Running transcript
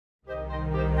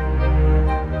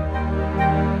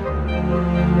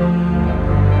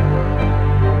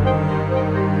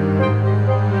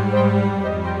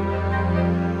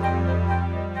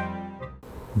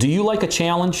Do you like a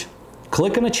challenge?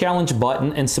 Click on the challenge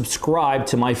button and subscribe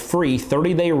to my free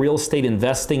 30-day real estate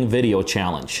investing video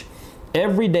challenge.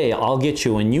 Every day I'll get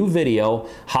you a new video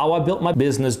how I built my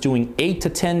business doing 8 to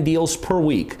 10 deals per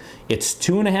week. It's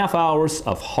 2.5 hours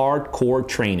of hardcore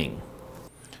training.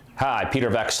 Hi, Peter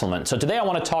Vekselman. So today I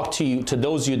want to talk to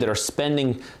those of you that are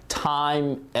spending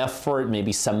time, effort,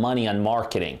 maybe some money on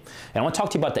marketing. And I want to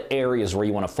talk to you about the areas where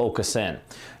you want to focus in.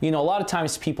 You know, a lot of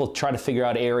times people try to figure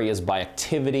out areas by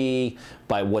activity,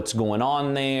 by what's going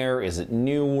on there. Is it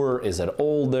newer? Is it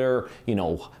older? You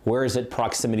know, where is it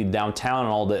proximity to downtown and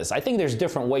all this? I think there's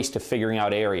different ways to figuring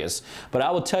out areas. But I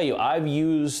will tell you, I've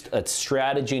used a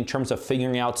strategy in terms of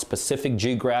figuring out specific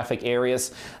geographic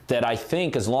areas that I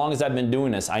think, as long as I've been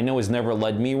doing this, I know has never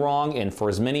led me wrong. And for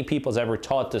as many people as I've ever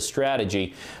taught this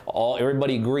strategy,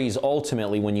 everybody agrees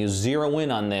ultimately when you zero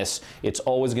in on this, it's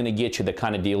always going to get you the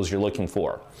kind of deals you're looking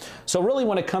for. So really,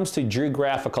 when it comes to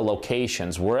geographical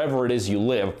locations, wherever it is you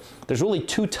live, there's really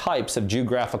two types of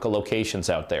geographical locations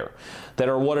out there that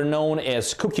are what are known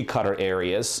as cookie cutter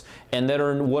areas and that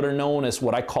are what are known as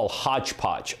what I call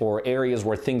hodgepodge, or areas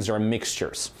where things are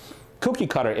mixtures. Cookie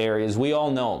cutter areas, we all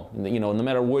know, you know, no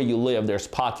matter where you live, there's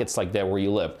pockets like that where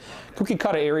you live. Cookie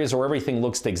cutter areas where everything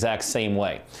looks the exact same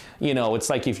way. You know, it's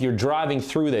like if you're driving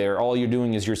through there, all you're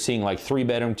doing is you're seeing like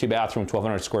 3-bedroom, 2-bathroom,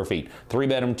 1,200 square feet.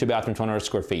 3-bedroom, 2-bathroom, 1,200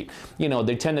 square feet. You know,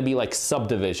 they tend to be like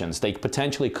subdivisions. They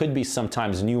potentially could be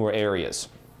sometimes newer areas.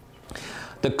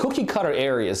 The cookie cutter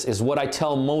areas is what I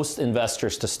tell most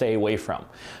investors to stay away from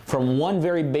one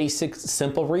very basic,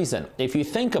 simple reason. If you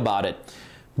think about it,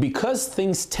 because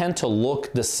things tend to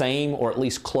look the same, or at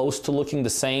least close to looking the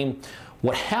same,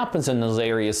 what happens in those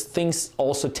areas, things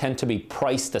also tend to be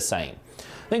priced the same.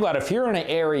 Think about it, if you're in an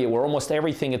area where almost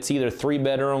everything, it's either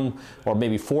 3-bedroom or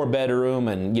maybe 4-bedroom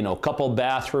and, you know, a couple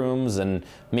bathrooms and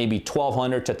maybe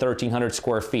 1,200 to 1,300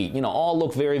 square feet, you know, all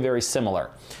look very, very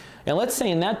similar. And let's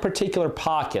say in that particular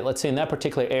pocket, let's say in that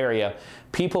particular area,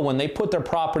 people, when they put their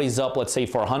properties up, let's say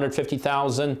for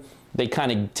 150,000, they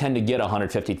kind of tend to get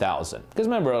 150,000. Because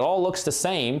remember, it all looks the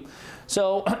same.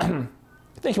 So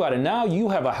think about it. Now you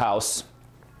have a house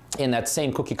in that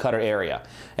same cookie cutter area.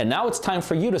 And now it's time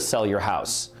for you to sell your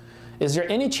house. Is there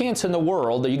any chance in the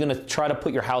world that you're going to try to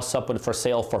put your house up for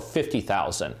sale for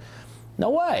 50,000?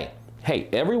 No way. Hey,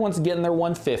 everyone's getting their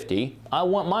 150. I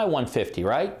want my 150,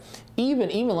 right?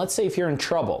 Even let's say if you're in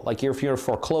trouble, like if you're in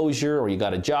foreclosure or you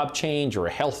got a job change or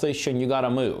a health issue and you got to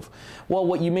move. Well,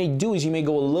 what you may do is you may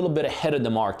go a little bit ahead of the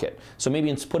market. So maybe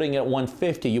instead of putting it at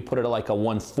 150, you put it at like a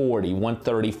 140,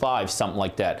 135, something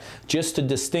like that, just to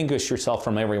distinguish yourself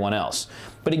from everyone else.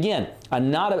 But again,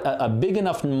 not a big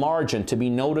enough margin to be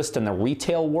noticed in the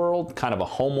retail world, kind of a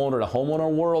homeowner to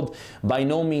homeowner world, by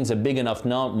no means a big enough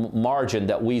margin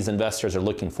that we as investors are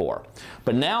looking for.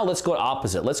 But now let's go to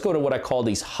opposite. Let's go to what I call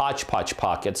these hodgepodge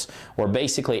pockets, or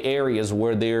basically areas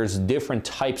where there's different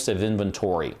types of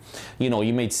inventory. You know,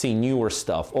 you may see newer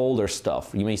stuff, older stuff.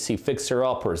 You may see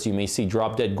fixer-uppers. You may see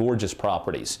drop-dead gorgeous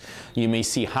properties. You may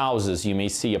see houses. You may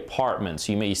see apartments.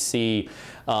 You may see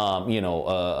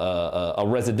a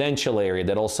residential area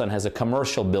that all of a sudden has a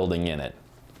commercial building in it.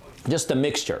 Just a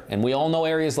mixture. And we all know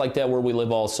areas like that where we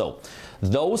live also.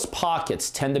 Those pockets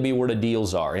tend to be where the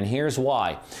deals are. And here's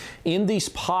why. In these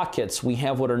pockets, we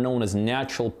have what are known as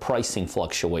natural pricing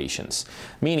fluctuations.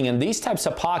 Meaning in these types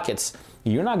of pockets,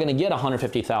 you're not going to get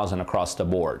 150,000 across the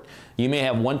board. You may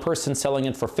have one person selling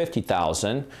it for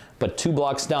 50,000, but 2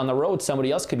 blocks down the road,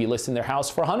 somebody else could be listing their house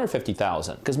for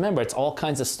 150,000. Because remember, it's all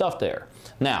kinds of stuff there.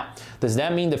 Now, does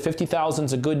that mean that 50,000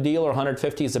 is a good deal or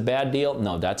 150 is a bad deal?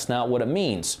 No, that's not what it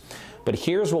means. But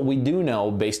here's what we do know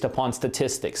based upon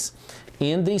statistics.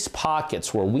 In these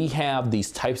pockets where we have these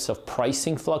types of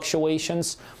pricing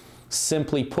fluctuations,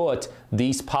 simply put,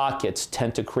 these pockets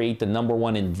tend to create the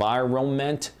 #1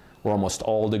 environment where almost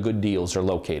all the good deals are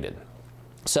located.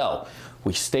 So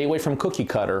we stay away from cookie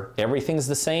cutter. Everything's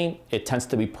the same. It tends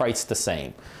to be priced the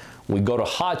same. We go to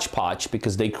hodgepodge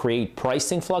because they create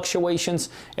pricing fluctuations,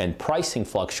 and pricing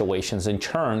fluctuations in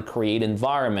turn create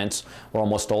environments where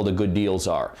almost all the good deals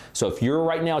are. So if you're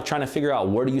right now trying to figure out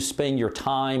where do you spend your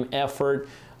time, effort,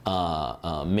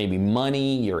 maybe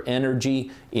money, your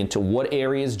energy, into what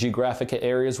areas, geographic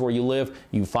areas where you live,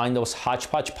 you find those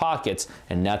hodgepodge pockets,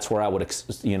 and that's where I would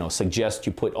suggest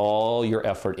you put all your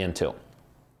effort into.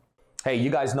 Hey,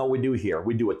 you guys know what we do here.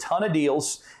 We do a ton of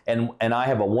deals, and I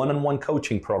have a one-on-one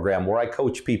coaching program where I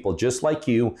coach people just like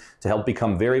you to help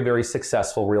become very, very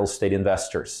successful real estate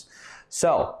investors.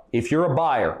 So if you're a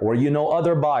buyer or you know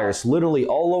other buyers literally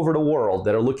all over the world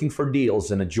that are looking for deals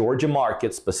in a Georgia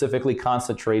market, specifically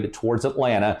concentrated towards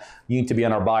Atlanta, you need to be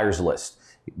on our buyers list.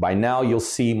 By now, you'll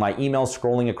see my email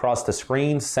scrolling across the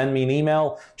screen. Send me an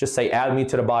email. Just say, add me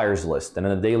to the buyers list. And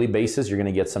on a daily basis, you're going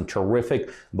to get some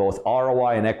terrific, both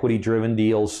ROI and equity-driven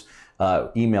deals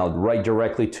emailed right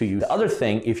directly to you. The other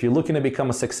thing, if you're looking to become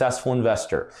a successful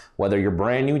investor, whether you're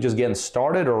brand new, just getting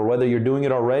started, or whether you're doing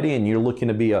it already and you're looking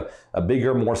to be a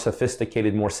bigger, more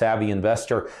sophisticated, more savvy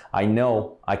investor, I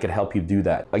know I could help you do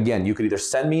that. Again, you could either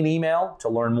send me an email to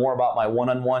learn more about my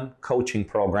one-on-one coaching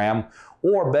program,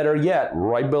 or better yet,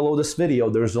 right below this video,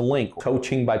 there's a link,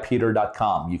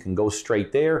 coachingbypeter.com. You can go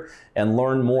straight there and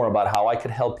learn more about how I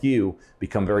could help you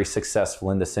become very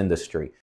successful in this industry.